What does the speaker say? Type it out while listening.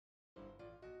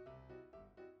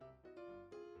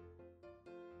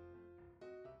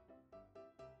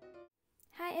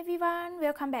Hi everyone,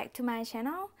 welcome back to my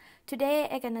channel. Today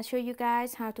I'm gonna show you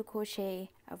guys how to crochet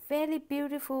a very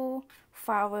beautiful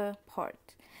flower pot.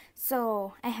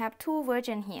 So I have two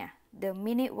versions here, the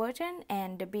mini version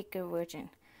and the bigger version.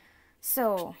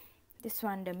 So this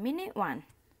one, the mini one,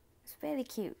 it's very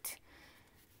cute,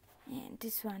 and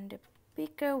this one, the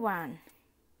bigger one.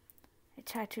 I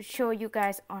try to show you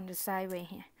guys on the sideway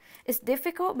here. It's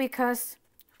difficult because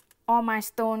all my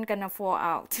stone gonna fall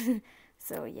out.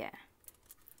 So yeah.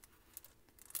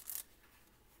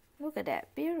 Look at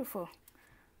that, beautiful.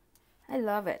 I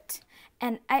love it.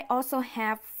 And I also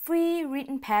have free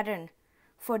written pattern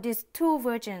for these two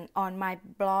versions on my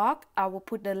blog. I will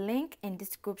put the link in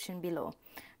description below.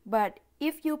 But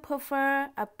if you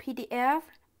prefer a PDF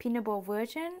printable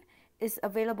version, it's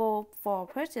available for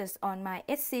purchase on my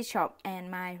Etsy shop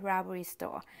and my Ravelry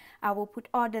store. I will put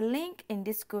all the link in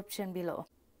description below.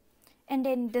 And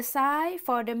then the size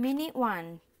for the mini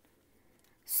one.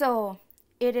 So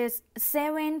it is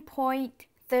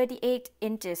 7.38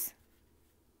 inches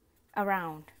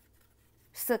around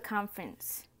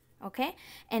circumference, okay?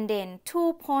 And then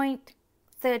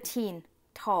 2.13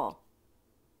 tall,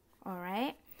 all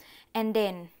right? And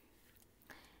then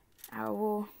I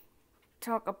will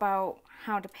talk about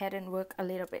how the pattern works a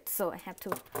little bit. So I have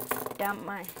to dump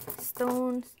my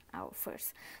stones out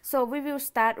first. So we will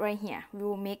start right here. We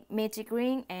will make magic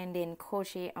ring and then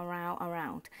crochet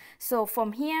around. So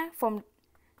from here, from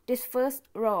this first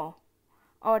row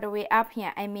all the way up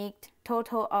here, I make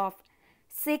total of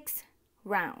 6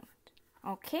 rounds,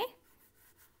 okay,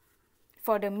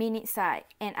 for the mini side.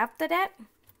 And after that,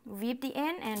 weave the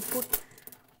end and put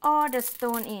all the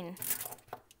stone in,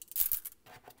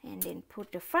 and then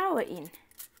put the flower in.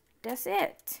 That's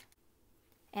it.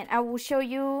 And I will show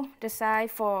you the size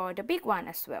for the big one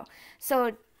as well.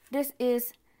 So this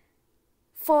is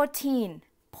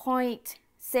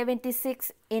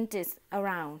 14.76 inches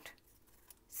around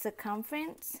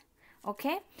circumference,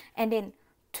 okay, and then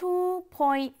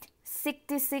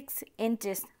 2.66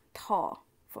 inches tall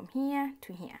from here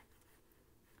to here,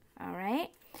 all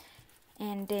right.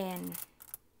 And then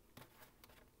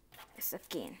this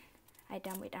again, I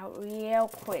dump it out real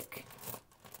quick.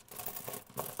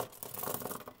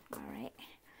 All right,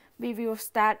 we will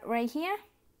start right here.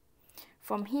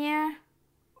 From here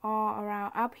all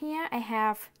around up here, I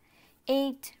have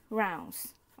 8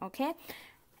 rounds, okay.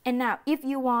 And now if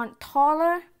you want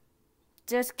taller,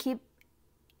 just keep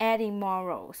adding more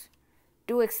rows.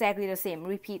 Do exactly the same,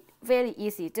 repeat, very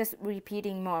easy, just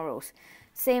repeating more rows,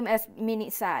 same as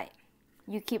mini side,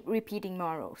 you keep repeating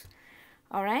more rows.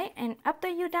 All right, and after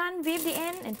you're done, weave the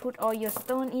end and put all your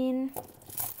stone in.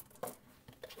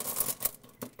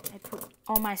 I put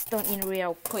all my stone in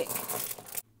real quick.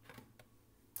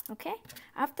 Okay,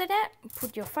 after that,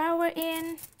 put your flower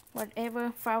in,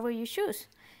 whatever flower you choose,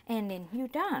 and then you're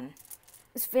done.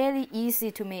 It's very easy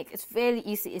to make. It's very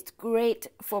easy. It's great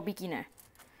for beginner.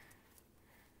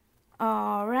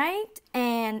 All right,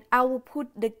 and I will put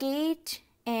the gauge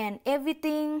and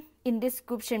everything in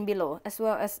description below, as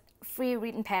well as free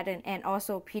written pattern and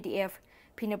also PDF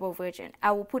printable version.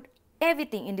 I will put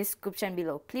everything in description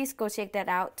below. Please go check that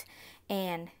out,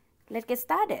 and let's get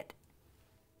started.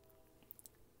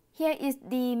 Here is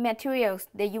the materials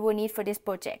that you will need for this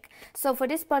project. So for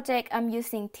this project, I'm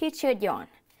using t-shirt yarn.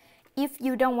 If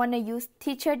you don't want to use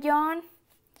t-shirt yarn,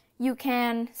 you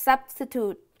can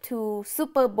substitute to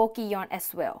super bulky yarn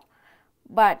as well.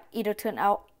 But it'll turn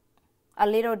out a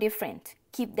little different.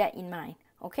 Keep that in mind,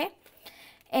 okay?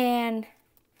 And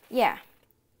yeah,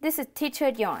 this is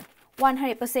t-shirt yarn,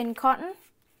 100% cotton.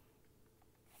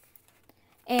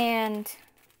 And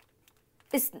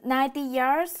it's 90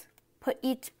 yards per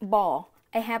each ball.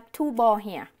 I have 2 balls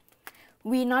here.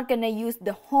 We're not gonna use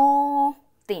the whole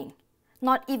thing,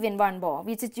 not even 1 ball.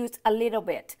 We just use a little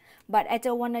bit. But I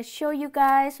just wanna show you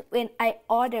guys when I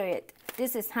order it.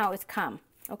 This is how it's come,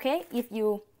 okay? If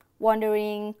you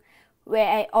wondering where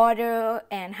I order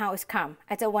and how it's come,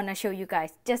 I just wanna show you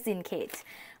guys just in case,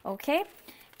 okay?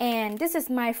 And this is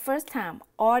my first time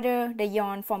order the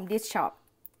yarn from this shop,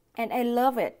 and I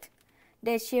love it.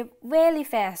 They ship really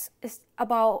fast. It's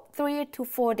about 3 to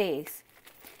 4 days.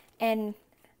 And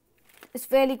it's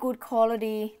very good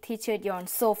quality t-shirt yarn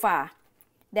so far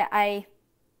that I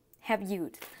have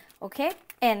used, okay?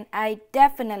 And I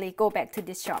definitely go back to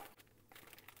this shop.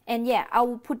 And yeah, I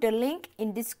will put the link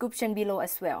in description below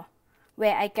as well,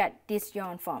 where I got this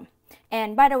yarn from.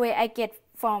 And by the way, I get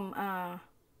from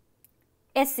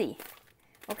Etsy,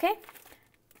 okay?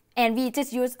 And we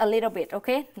just use a little bit,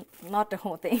 okay? Not the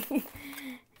whole thing.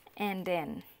 And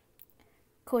then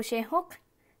crochet hook,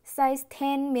 size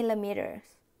 10 millimeters.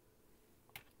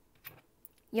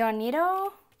 yarn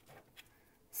needle,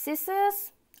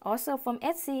 scissors, also from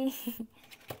Etsy,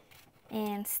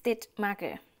 and stitch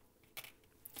marker.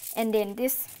 And then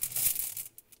this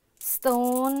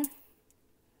stone,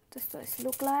 this what it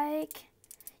look like.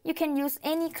 You can use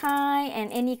any kind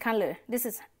and any color. This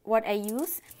is what I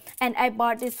use, and I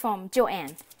bought this from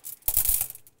Joann.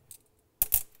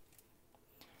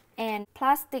 And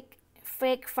plastic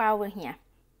fake flower here.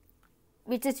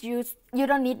 We just use, you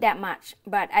don't need that much,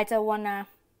 but I just wanna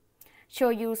show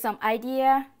you some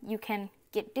idea. You can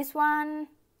get this one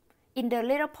in the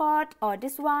little pot, or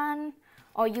this one,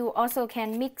 or you also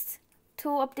can mix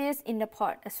two of this in the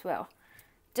pot as well.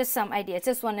 Just some idea,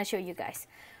 just wanna show you guys.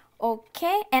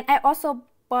 Okay, and I also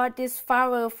bought this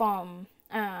flower from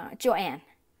Joann.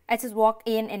 I just walked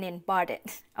in and then bought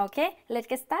it. Okay, let's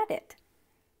get started.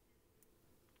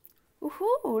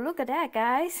 Woohoo, look at that,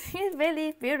 guys. It's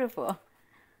really beautiful.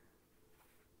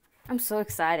 I'm so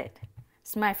excited.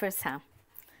 It's my first time.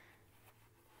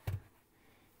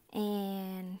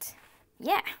 And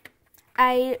yeah,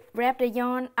 I wrap the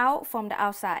yarn out from the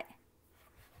outside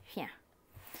here.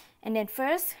 And then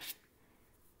first,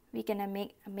 we're gonna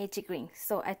make a magic ring.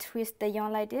 So I twist the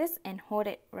yarn like this and hold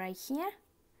it right here.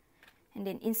 And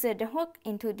then insert the hook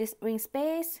into this ring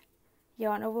space,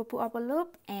 yarn over, pull up a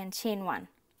loop, and chain one.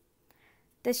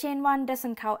 The chain one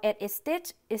doesn't count as a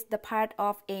stitch, it's the part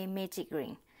of a magic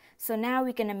ring. So now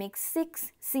we're gonna make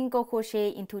 6 single crochet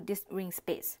into this ring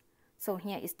space. So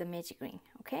here is the magic ring,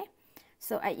 okay?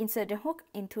 So I insert the hook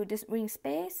into this ring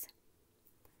space,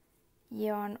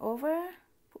 yarn over,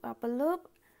 pull up a loop,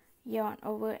 yarn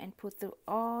over, and pull through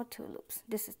all 2 loops.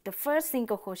 This is the first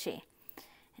single crochet.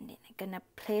 And then I'm gonna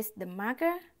place the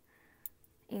marker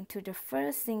into the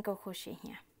first single crochet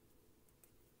here.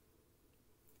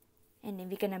 And then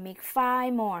we're gonna make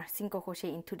 5 more single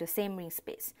crochet into the same ring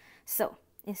space. So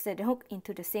insert the hook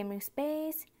into the same ring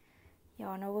space,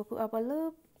 yarn over, pull up a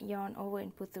loop, yarn over,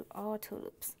 and pull through all 2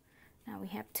 loops. Now we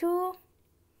have 2.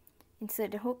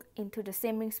 Insert the hook into the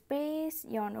same ring space,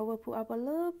 yarn over, pull up a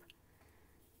loop,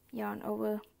 yarn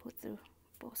over, pull through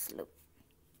both loops.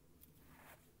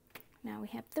 Now we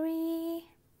have 3.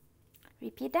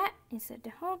 Repeat that. Insert the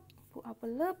hook, pull up a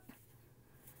loop,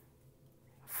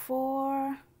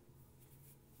 4,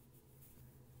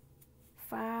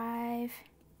 5,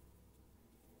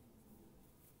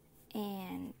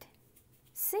 and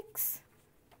 6.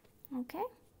 Okay,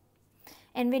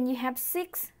 and when you have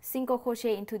 6 single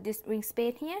crochet into this ring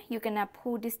space here, you're gonna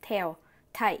pull this tail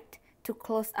tight to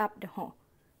close up the hole.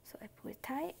 So I pull it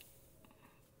tight.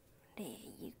 There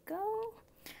you go.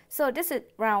 So this is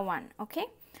round 1. Okay,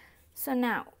 so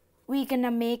now we're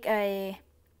gonna make a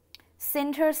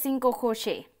center single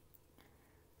crochet.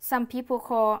 Some people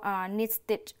call knit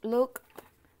stitch look.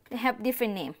 They have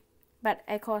different name, but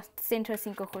I call center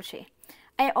single crochet.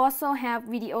 I also have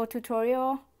video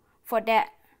tutorial for that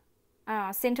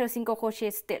center single crochet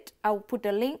stitch. I'll put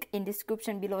the link in the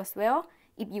description below as well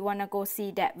if you wanna go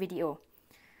see that video.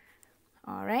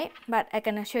 Alright, but I'm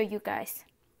gonna show you guys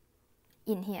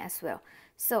in here as well.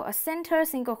 So a center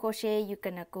single crochet, you're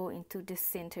gonna go into this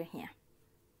center here.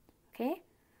 Okay,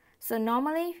 so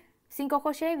normally single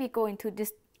crochet we go into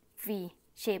this V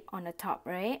shape on the top,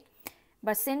 right?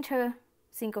 But center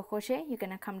single crochet, you're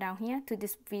gonna come down here to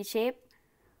this V shape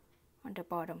on the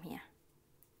bottom here.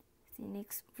 See,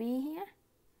 next V here,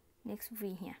 next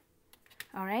V here.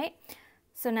 All right,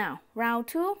 so now round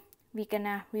 2, we're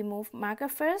gonna remove marker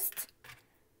first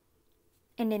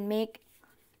and then make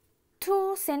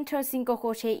 2 center single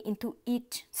crochet into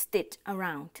each stitch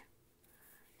around.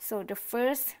 So the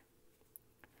first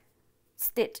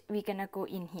stitch we're gonna go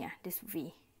in here, this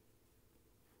V.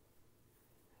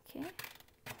 Okay,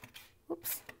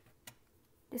 oops,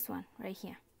 this one right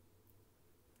here.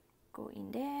 Go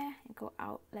in there and go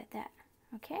out like that.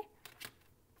 Okay,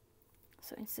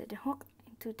 so insert the hook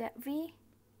into that V.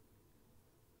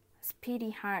 It's pretty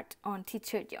hard on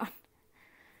t-shirt yarn.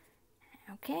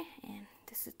 Okay, and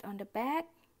this is on the back,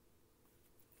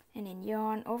 and then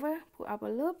yarn over, pull up a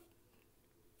loop,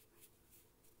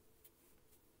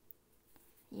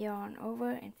 yarn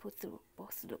over, and pull through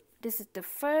both loops. This is the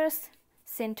first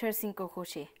center single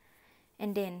crochet,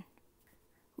 and then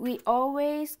we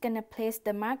always gonna place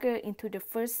the marker into the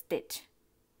first stitch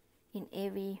in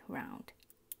every round.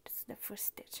 This is the first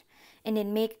stitch, and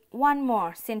then make 1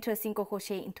 more center single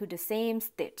crochet into the same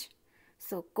stitch.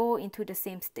 So go into the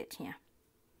same stitch here.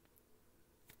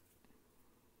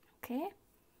 Okay,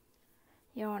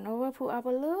 yarn over, pull up a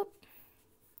loop,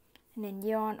 and then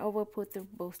yarn over, pull through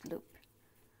both loops.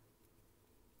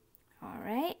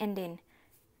 Alright, and then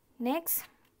next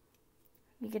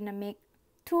we're gonna make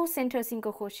 2 center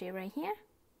single crochet right here.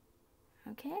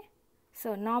 Okay,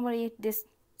 so normally this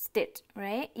stitch,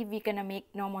 right, if we're gonna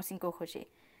make normal single crochet,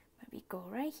 but we go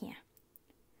right here,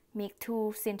 make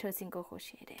 2 center single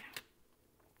crochet there.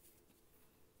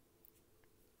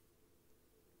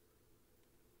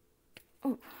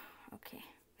 Oh,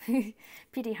 okay.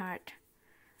 Pretty hard.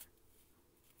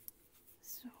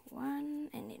 So 1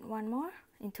 and then 1 more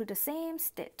into the same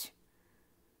stitch.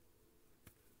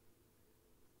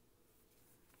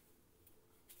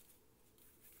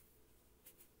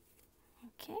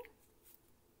 Okay,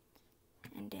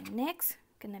 and then next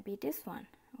gonna be this one.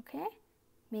 Okay,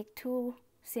 make 2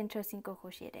 center single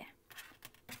crochet there.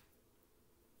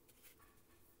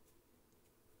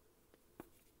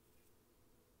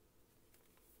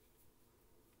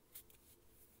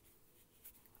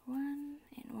 One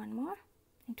and 1 more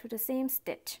into the same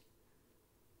stitch.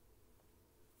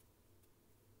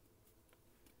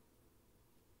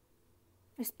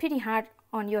 It's pretty hard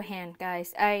on your hand,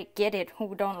 guys. I get it,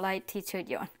 who don't like t-shirt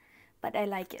yarn, but I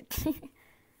like it.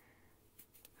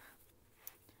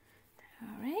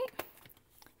 Alright,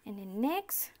 and then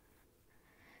next,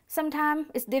 sometimes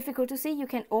it's difficult to see, you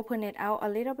can open it out a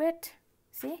little bit,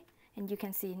 see, and you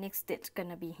can see next stitch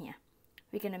gonna be here.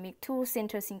 We're gonna make 2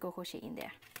 center single crochet in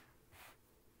there.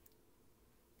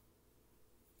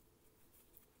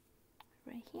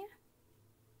 Right here.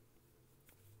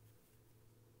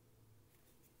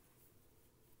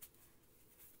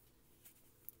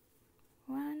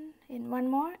 One and 1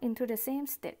 more into the same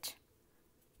stitch.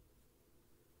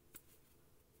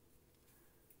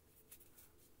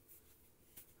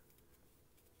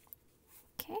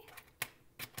 Okay,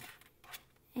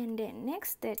 and then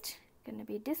next stitch gonna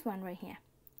be this one right here.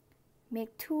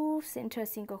 Make 2 center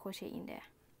single crochet in there.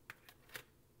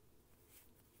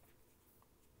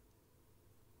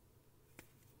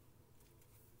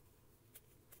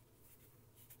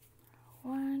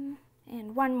 One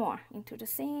and 1 more into the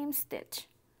same stitch.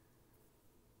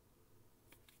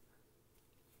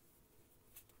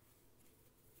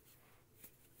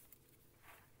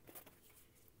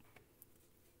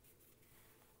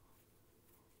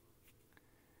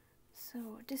 So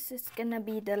this is gonna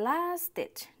be the last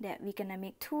stitch that we're gonna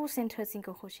make 2 center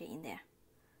single crochet in there.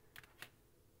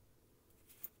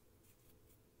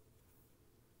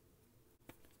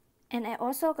 And I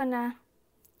also gonna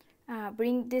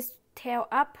bring this tail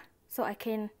up so I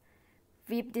can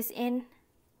weave this in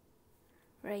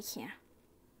right here.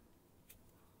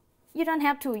 You don't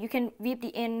have to, you can weave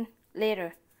the end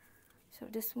later. So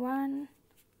this one,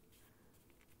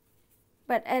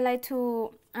 but I like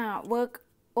to work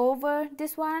over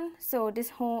this one so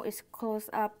this hole is closed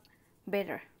up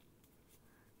better.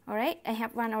 Alright, I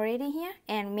have one already here,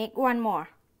 and make 1 more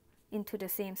into the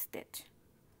same stitch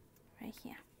right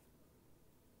here.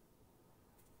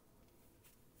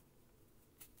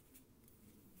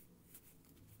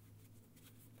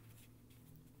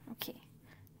 Okay,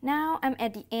 now I'm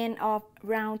at the end of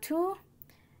round 2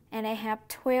 and I have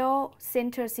 12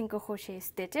 center single crochet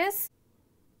stitches.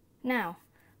 Now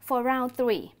for round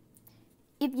 3,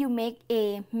 if you make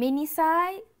a mini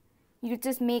side, you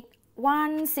just make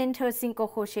 1 center single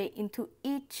crochet into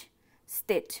each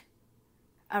stitch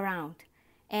around,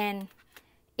 and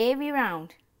every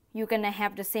round you're gonna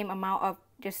have the same amount of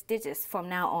the stitches from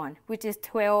now on, which is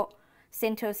 12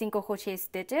 center single crochet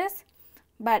stitches.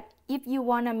 But if you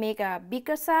want to make a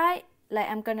bigger side, like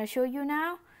I'm gonna show you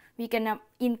now, we're gonna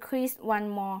increase 1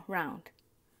 more round.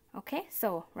 Okay,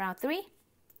 so round 3,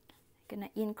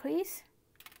 gonna increase.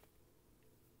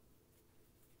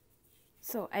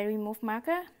 So I remove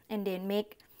marker and then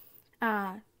make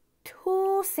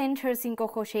 2 center single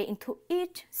crochet into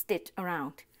each stitch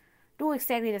around. Do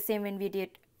exactly the same when we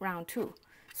did round 2.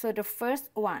 So the first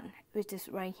one, which is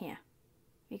right here,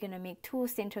 we're gonna make 2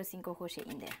 center single crochet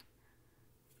in there.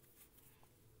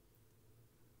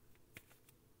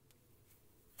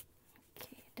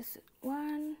 Okay, this is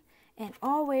 1, and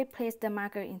always place the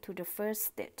marker into the first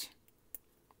stitch,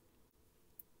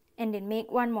 and then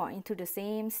make 1 more into the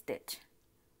same stitch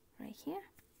right here.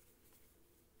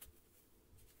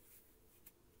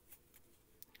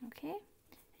 Okay,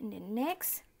 and then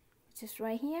next, just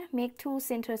right here, make 2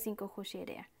 center single crochet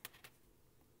there.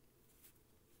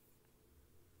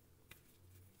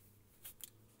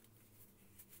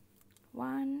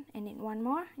 One, and then 1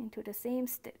 more into the same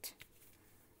stitch.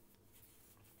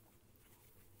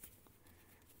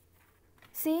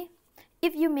 See,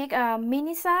 if you make a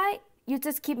mini side, you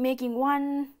just keep making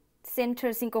 1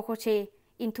 center single crochet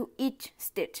into each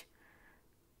stitch,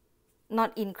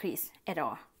 not increase at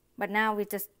all. But now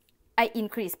I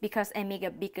increase because I make a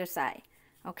bigger side.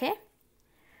 Okay,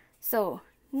 so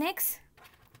next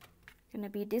gonna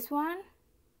be this one.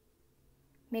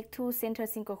 make 2 center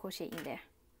single crochet in there.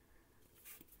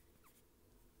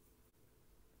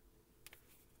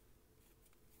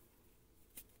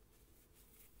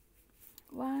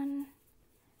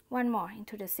 One more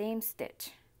into the same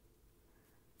stitch.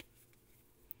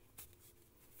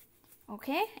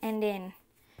 Okay, and then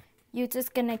you're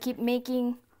just gonna keep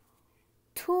making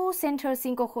 2 center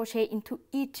single crochet into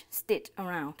each stitch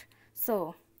around.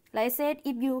 So like I said,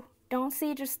 if you don't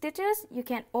see the stitches, you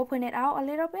can open it out a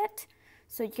little bit,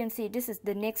 so you can see this is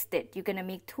the next stitch. You're gonna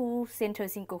make 2 center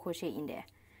single crochet in there.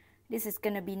 This is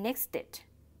gonna be next stitch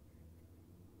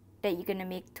that you're gonna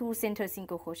make 2 center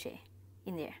single crochet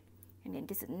in there, and then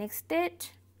this is next stitch,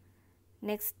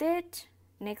 next stitch,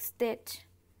 next stitch.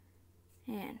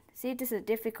 And see, this is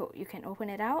difficult. You can open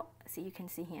it out. See, you can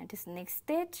see here, this next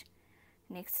stitch,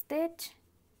 next stitch,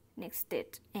 next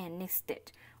stitch, and next stitch.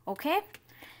 Okay,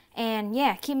 and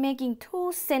yeah, keep making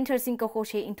 2 center single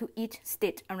crochet into each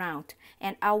stitch around,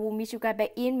 and I will meet you guys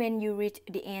back in when you reach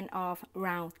the end of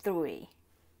round 3.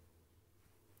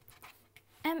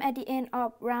 I'm at the end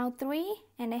of round 3,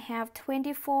 and I have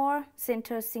 24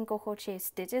 center single crochet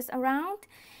stitches around,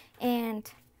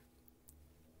 and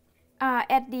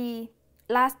at the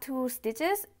last 2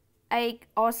 stitches I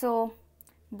also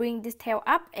bring this tail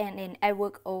up and then I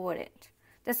work over it.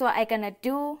 That's what I'm gonna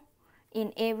do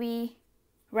in every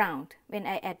round when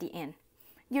I at the end.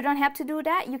 You don't have to do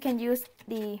that. You can use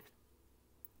the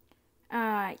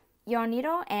yarn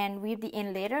needle and weave the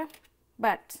end later,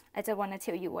 but I just want to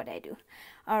tell you what I do.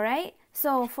 Alright,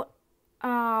 so for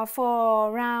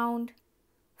round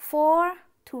 4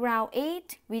 to round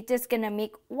 8, we're just gonna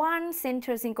make 1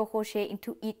 center single crochet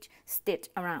into each stitch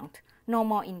around, no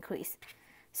more increase.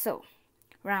 So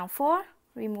round 4,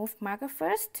 remove marker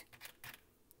first,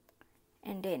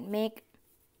 and then make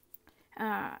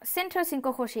center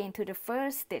single crochet into the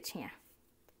first stitch here,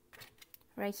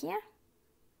 right here.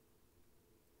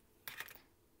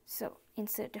 So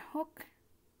insert the hook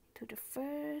to the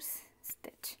first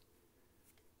stitch,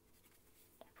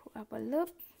 pull up a loop,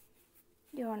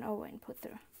 yarn over and put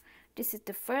through. This is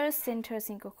the first center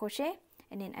single crochet,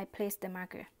 and then I place the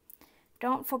marker.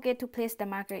 Don't forget to place the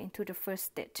marker into the first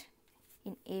stitch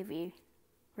in every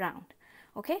round.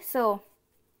 Okay, so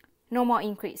no more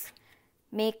increase.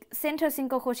 Make center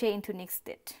single crochet into next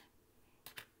stitch.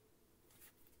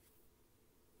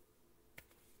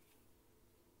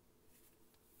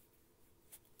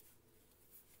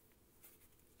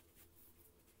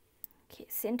 Okay,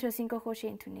 center single crochet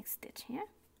into next stitch here,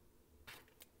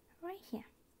 right here.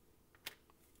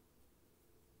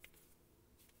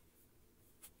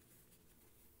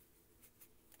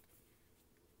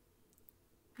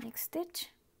 Next stitch,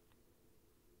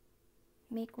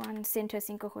 make 1 center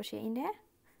single crochet in there.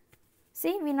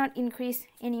 See, we not increase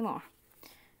anymore.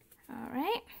 All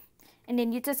right, and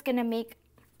then you're just gonna make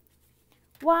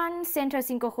 1 center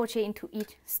single crochet into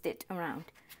each stitch around.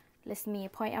 Let me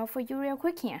point out for you real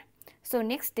quick here. So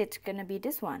next stitch gonna be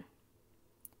this one,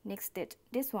 next stitch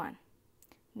this one,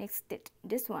 next stitch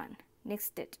this one, next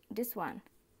stitch this one,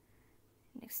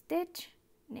 next stitch,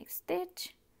 next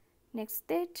stitch, next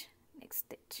stitch, next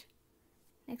stitch,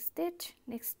 next stitch,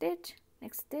 next stitch,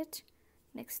 next stitch,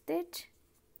 next stitch,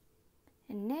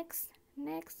 and next,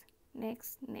 next,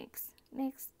 next, next,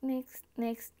 next, next,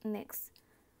 next, next.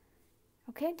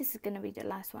 Okay, this is gonna be the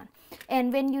last one.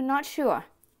 And when you're not sure,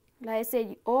 like I said,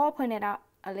 you open it up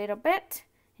a little bit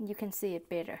and you can see it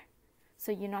better,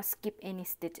 so you not skip any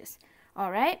stitches.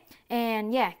 All right,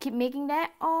 and yeah, keep making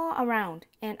that all around,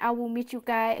 and I will meet you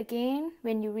guys again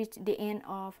when you reach the end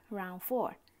of round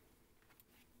 4.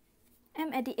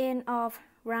 I'm at the end of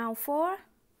round 4,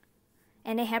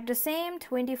 and I have the same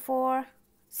 24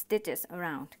 stitches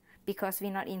around because we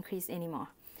not increase anymore.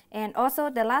 And also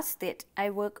the last stitch,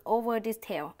 I work over this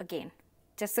tail again,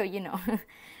 just so you know.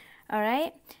 All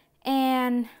right,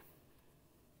 and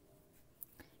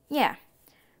yeah,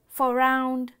 for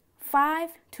round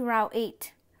 5 to round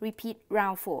 8, repeat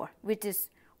round 4, which is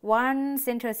 1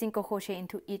 center single crochet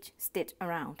into each stitch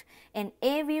around. And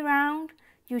every round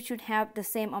you should have the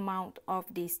same amount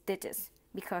of these stitches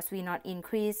because we not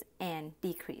increase and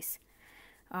decrease.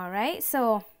 All right,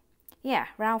 so yeah,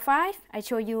 round 5, I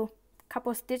show you a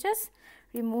couple stitches.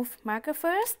 Remove marker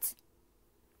first,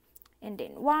 and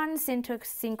then 1 center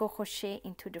single crochet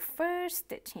into the first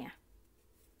stitch here,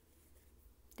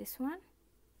 this one,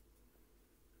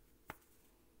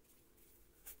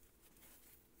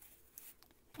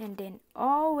 and then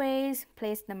always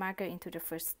place the marker into the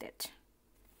first stitch,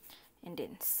 and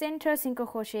then center single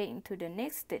crochet into the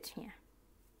next stitch here,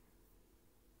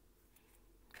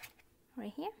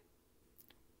 right here,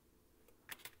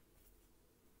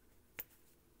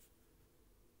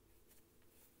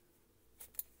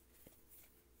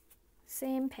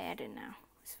 same pattern now.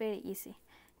 It's very easy.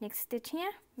 Next stitch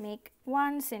here, make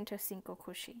 1 center single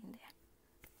crochet in there.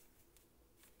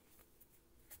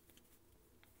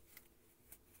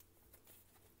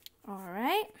 All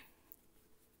right,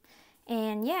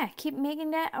 and yeah, keep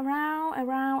making that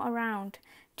around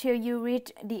till you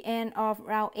reach the end of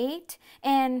round 8.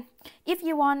 And if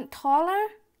you want taller,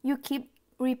 you keep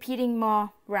repeating more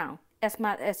round as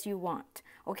much as you want.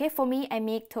 Okay, for me, I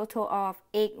make total of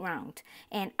 8 rounds,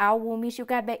 and I will meet you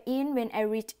guys back in when I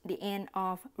reach the end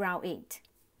of round 8.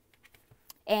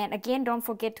 And again, don't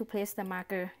forget to place the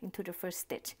marker into the first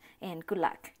stitch, and good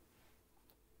luck.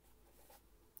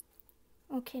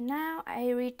 Okay, now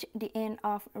I reach the end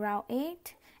of round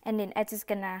 8, and then I just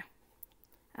gonna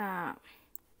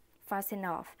fasten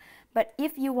off. But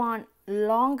if you want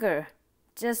longer,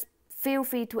 just feel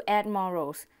free to add more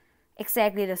rows,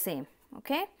 exactly the same.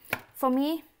 Okay, for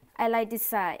me, I like this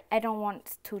side. I don't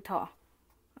want too tall.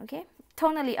 Okay,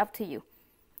 totally up to you.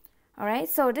 All right,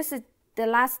 so this is the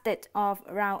last stitch of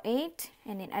round 8,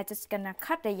 and then I just gonna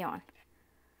cut the yarn.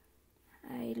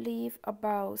 I leave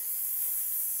about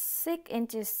 6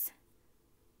 inches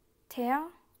tail,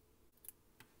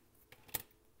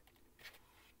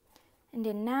 and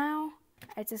then now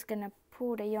I just gonna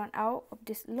pull the yarn out of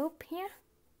this loop here,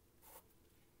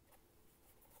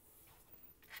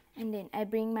 and then I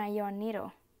bring my yarn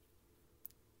needle,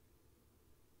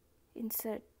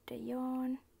 insert the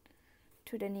yarn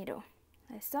to the needle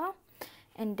like so,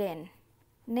 and then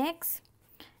next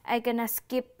I'm gonna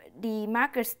skip the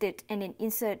marker stitch and then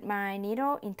insert my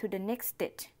needle into the next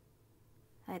stitch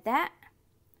like that.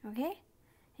 Okay,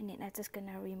 and then I'm just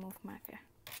gonna remove marker,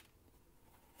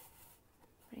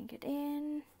 bring it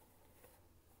in,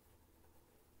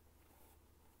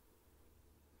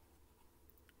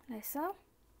 like so,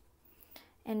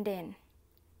 and then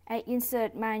I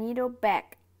insert my needle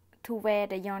back to where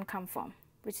the yarn come from,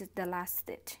 which is the last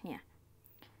stitch here,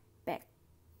 back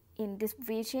in this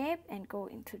V shape and go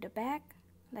into the back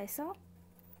like so,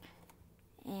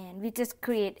 and we just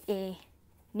create a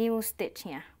new stitch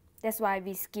here. That's why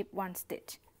we skip 1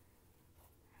 stitch.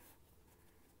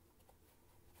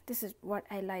 This is what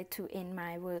I like to end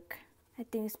my work. I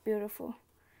think it's beautiful.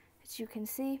 As you can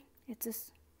see, it's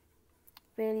just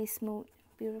very smooth,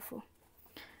 beautiful.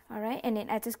 All right, and then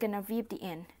I'm just gonna weave the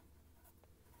end.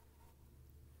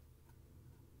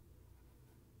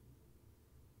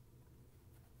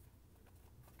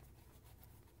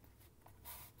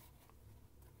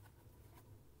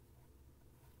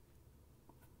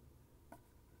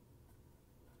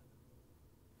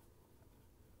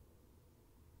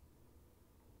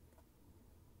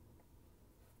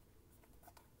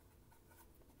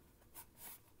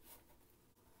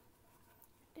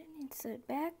 Insert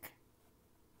back,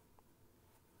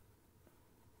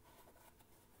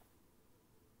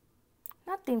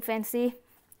 nothing fancy,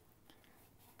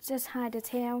 just hide the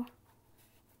tail.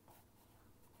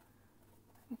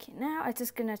 Okay, now I'm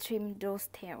just gonna trim those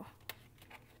tail.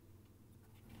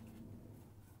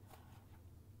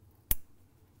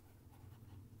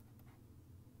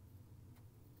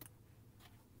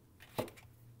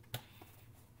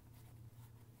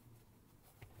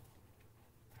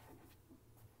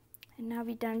 And now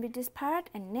we're done with this part,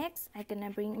 and next I'm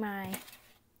gonna bring my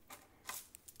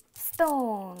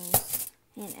stones,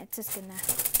 and I'm just gonna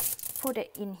put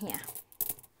it in here.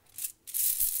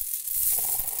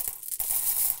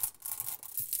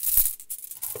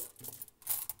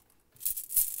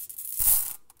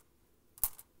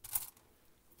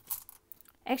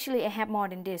 Actually, I have more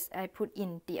than this. I put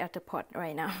in the other pot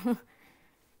right now.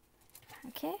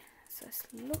 Okay, so it's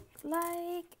look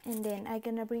like, and then I'm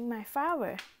gonna bring my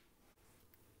flower.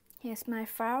 Here's my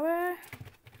flower.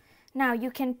 Now you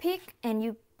can pick and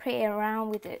you play around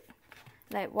with it,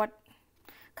 like what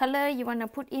color you want to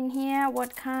put in here,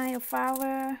 what kind of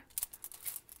flower.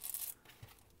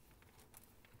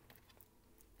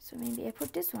 So maybe I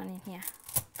put this one in here.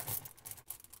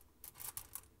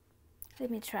 Let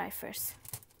me try first.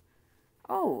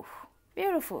 Oh,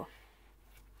 beautiful.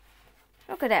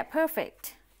 Look at that,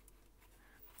 perfect.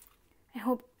 I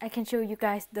hope I can show you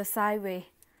guys the side way.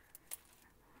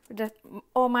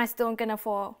 All my stone gonna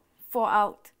fall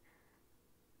out.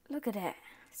 Look at that,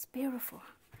 it's beautiful.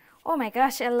 Oh my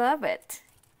gosh, I love it.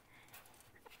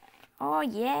 Oh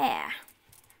yeah,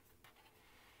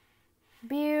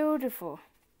 beautiful.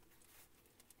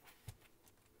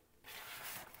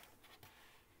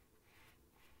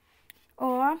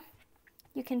 Or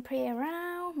you can play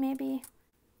around, maybe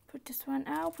put this one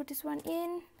out, put this one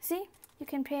in. See, you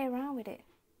can play around with it.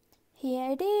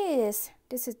 Here it is.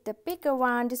 This is the bigger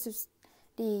one. This is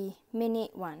the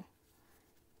mini one.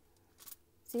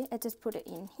 See, I just put it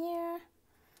in here.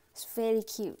 It's very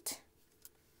cute.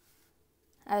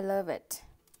 I love it.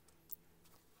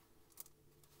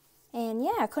 And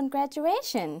yeah,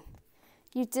 congratulations.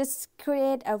 You just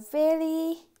create a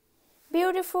very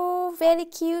beautiful, very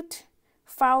cute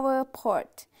flower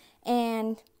pot.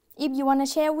 And if you want to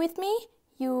share with me,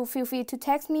 you feel free to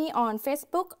text me on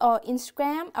Facebook or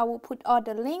Instagram. I will put all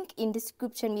the link in the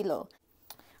description below.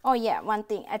 Oh yeah, one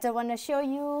thing. I just want to show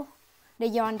you the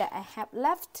yarn that I have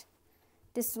left.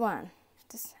 This one.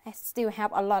 I still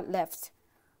have a lot left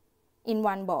in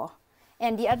one ball.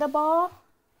 And the other ball,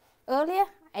 earlier,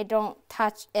 I don't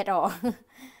touch at all.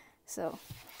 So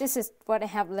this is what I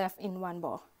have left in one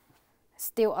ball.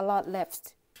 Still a lot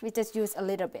left. We just use a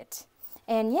little bit.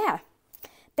 And yeah,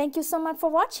 thank you so much for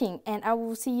watching, and I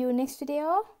will see you next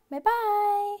video. Bye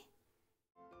bye.